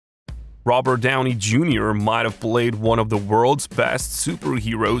Robert Downey Jr. might have played one of the world's best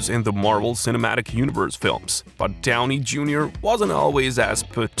superheroes in the Marvel Cinematic Universe films, but Downey Jr. wasn't always as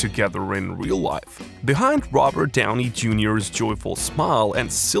put together in real life. Behind Robert Downey Jr.'s joyful smile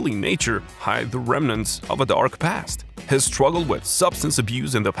and silly nature hide the remnants of a dark past. His struggle with substance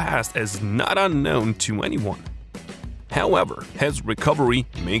abuse in the past is not unknown to anyone. However, his recovery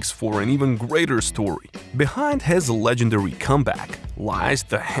makes for an even greater story. Behind his legendary comeback lies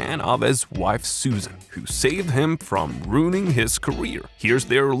the hand of his wife Susan, who saved him from ruining his career. Here's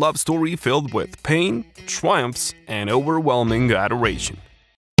their love story filled with pain, triumphs, and overwhelming adoration.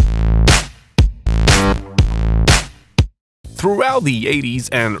 Throughout the 80s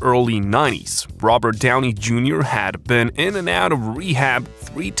and early 90s, Robert Downey Jr. had been in and out of rehab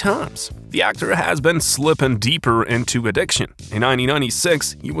 3 times. The actor has been slipping deeper into addiction. In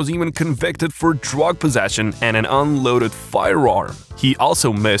 1996, he was even convicted for drug possession and an unloaded firearm. He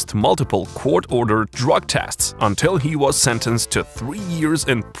also missed multiple court-ordered drug tests until he was sentenced to 3 years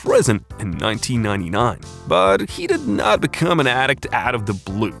in prison in 1999. But he did not become an addict out of the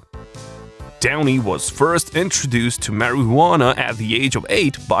blue. Downey was first introduced to marijuana at the age of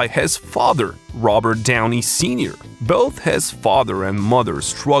 8 by his father, Robert Downey Sr. Both his father and mother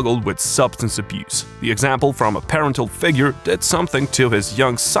struggled with substance abuse. The example from a parental figure did something to his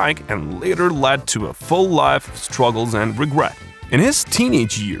young psyche and later led to a full life of struggles and regret. In his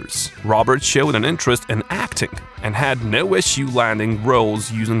teenage years, Robert showed an interest in acting and had no issue landing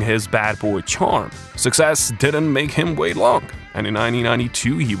roles using his bad boy charm. Success didn't make him wait long, and in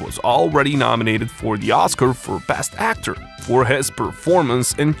 1992 he was already nominated for the Oscar for Best Actor for his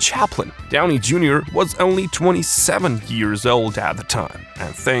performance in Chaplin. Downey Jr. was only 27 years old at the time,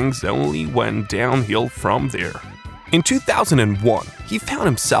 and things only went downhill from there. In 2001, he found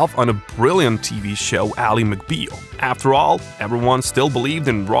himself on a brilliant TV show, Ally McBeal. After all, everyone still believed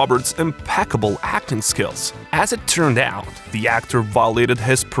in Robert's impeccable acting skills. As it turned out, the actor violated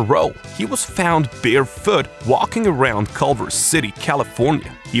his parole. He was found barefoot walking around Culver City,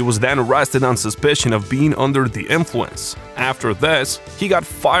 California. He was then arrested on suspicion of being under the influence. After this, he got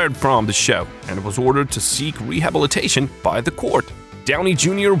fired from the show and was ordered to seek rehabilitation by the court. Downey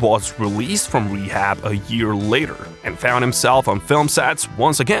Jr. was released from rehab a year later and found himself on film sets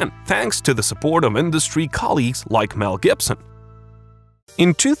once again, thanks to the support of industry colleagues like Mel Gibson.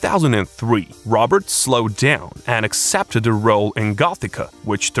 In 2003, Robert slowed down and accepted a role in Gothica,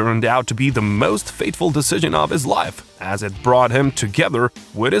 which turned out to be the most fateful decision of his life, as it brought him together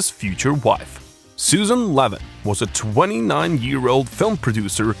with his future wife. Susan Levin was a 29-year-old film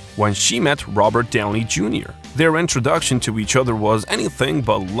producer when she met Robert Downey Jr. Their introduction to each other was anything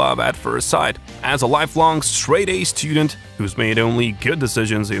but love at first sight. As a lifelong straight-A student who's made only good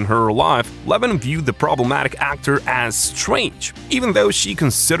decisions in her life, Levin viewed the problematic actor as strange, even though she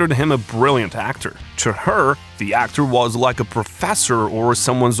considered him a brilliant actor. To her, the actor was like a professor or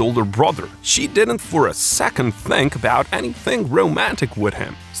someone's older brother. She didn't for a second think about anything romantic with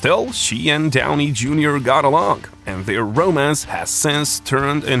him. Still, she and Downey Jr. got along, and their romance has since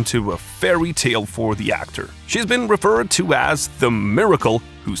turned into a fairy tale for the actor. She's been referred to as the miracle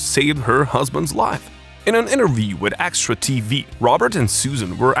who saved her husband's life. In an interview with Extra TV, Robert and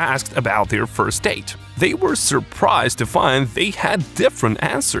Susan were asked about their first date. They were surprised to find they had different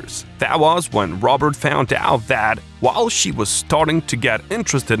answers. That was when Robert found out that, while she was starting to get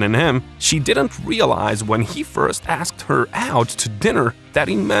interested in him, she didn't realize when he first asked her out to dinner that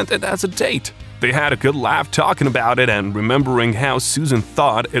he meant it as a date. They had a good laugh talking about it and remembering how Susan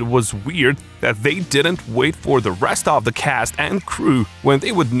thought it was weird that they didn't wait for the rest of the cast and crew when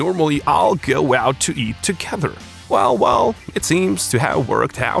they would normally all go out to eat together. Well, it seems to have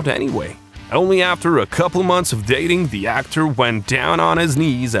worked out anyway. Only after a couple months of dating, the actor went down on his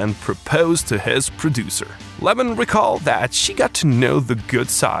knees and proposed to his producer. Levin recalled that she got to know the good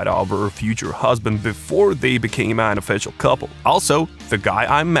side of her future husband before they became an official couple. Also, the guy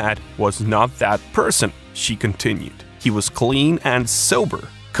I met was not that person, she continued. He was clean and sober,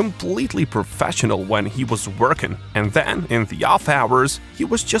 completely professional when he was working, and then, in the off hours, he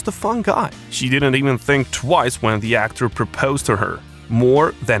was just a fun guy. She didn't even think twice when the actor proposed to her.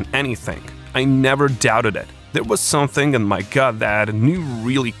 More than anything, I never doubted it. There was something in my gut that knew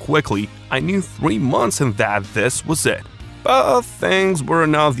really quickly. I knew 3 months and that this was it. But things were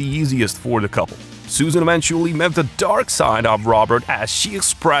not the easiest for the couple. Susan eventually met the dark side of Robert, as she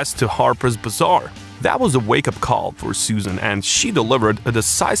expressed to Harper's Bazaar. That was a wake-up call for Susan, and she delivered a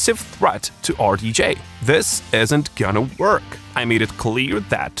decisive threat to RDJ. This isn't gonna work. I made it clear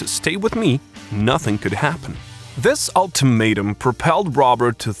that to stay with me, nothing could happen. This ultimatum propelled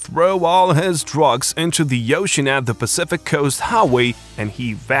Robert to throw all his drugs into the ocean at the Pacific Coast Highway, and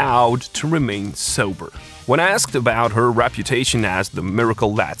he vowed to remain sober. When asked about her reputation as the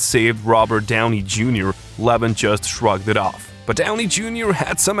miracle that saved Robert Downey Jr., Levin just shrugged it off. But Downey Jr.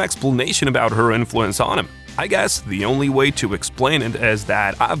 had some explanation about her influence on him. "I guess the only way to explain it is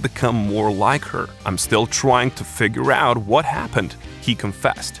that I've become more like her. I'm still trying to figure out what happened," he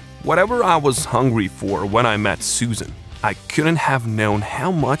confessed. "Whatever I was hungry for when I met Susan, I couldn't have known how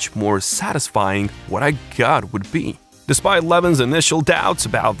much more satisfying what I got would be." Despite Levin's initial doubts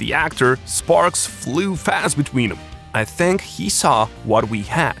about the actor, sparks flew fast between them. "I think he saw what we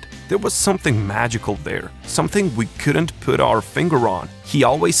had. There was something magical there, something we couldn't put our finger on. He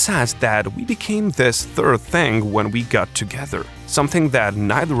always says that we became this third thing when we got together, something that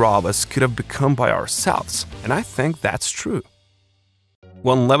neither of us could have become by ourselves, and I think that's true."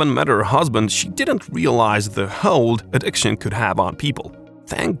 When Levin met her husband, she didn't realize the hold addiction could have on people.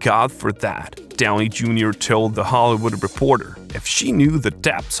 "Thank God for that," Downey Jr. told The Hollywood Reporter. "If she knew the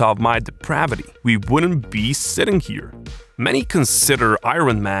depths of my depravity, we wouldn't be sitting here." Many consider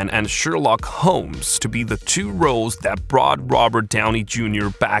Iron Man and Sherlock Holmes to be the two roles that brought Robert Downey Jr.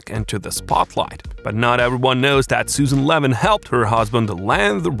 back into the spotlight. But not everyone knows that Susan Levin helped her husband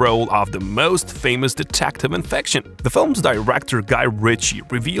land the role of the most famous detective in fiction. The film's director Guy Ritchie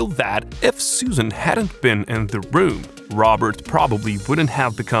revealed that if Susan hadn't been in the room, Robert probably wouldn't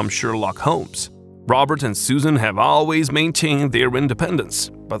have become Sherlock Holmes. Robert and Susan have always maintained their independence,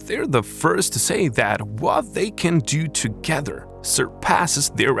 but they're the first to say that what they can do together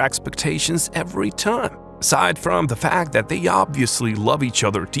surpasses their expectations every time. Aside from the fact that they obviously love each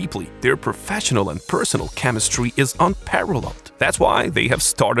other deeply, their professional and personal chemistry is unparalleled. That's why they have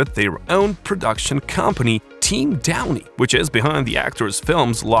started their own production company, Team Downey, which is behind the actor's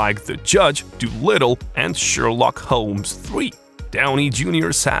films like The Judge, Dolittle, and Sherlock Holmes 3. Downey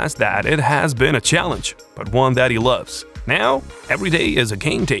Jr. says that it has been a challenge, but one that he loves. Now, every day is a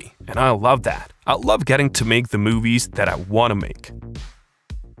game day, and I love that. I love getting to make the movies that I want to make.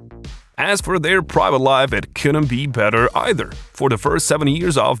 As for their private life, it couldn't be better either. For the first 7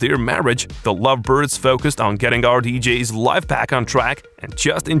 years of their marriage, the lovebirds focused on getting RDJ's life back on track and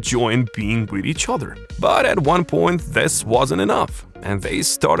just enjoying being with each other. But at one point, this wasn't enough, and they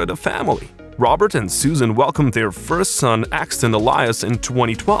started a family. Robert and Susan welcomed their first son, Axton Elias, in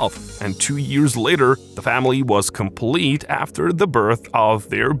 2012, and 2 years later, the family was complete after the birth of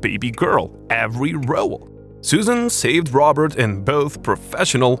their baby girl, Avery Rowell. Susan saved Robert in both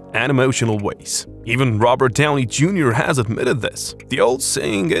professional and emotional ways. Even Robert Downey Jr. has admitted this. The old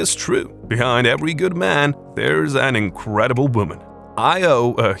saying is true: behind every good man, there's an incredible woman. I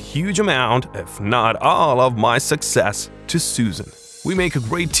owe a huge amount, if not all, of my success to Susan. We make a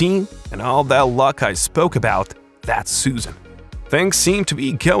great team, and all that luck I spoke about, that's Susan. Things seem to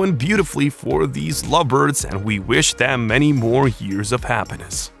be going beautifully for these lovebirds, and we wish them many more years of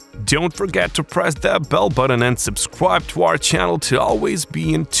happiness. Don't forget to press that bell button and subscribe to our channel to always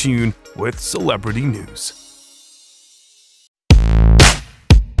be in tune with celebrity news.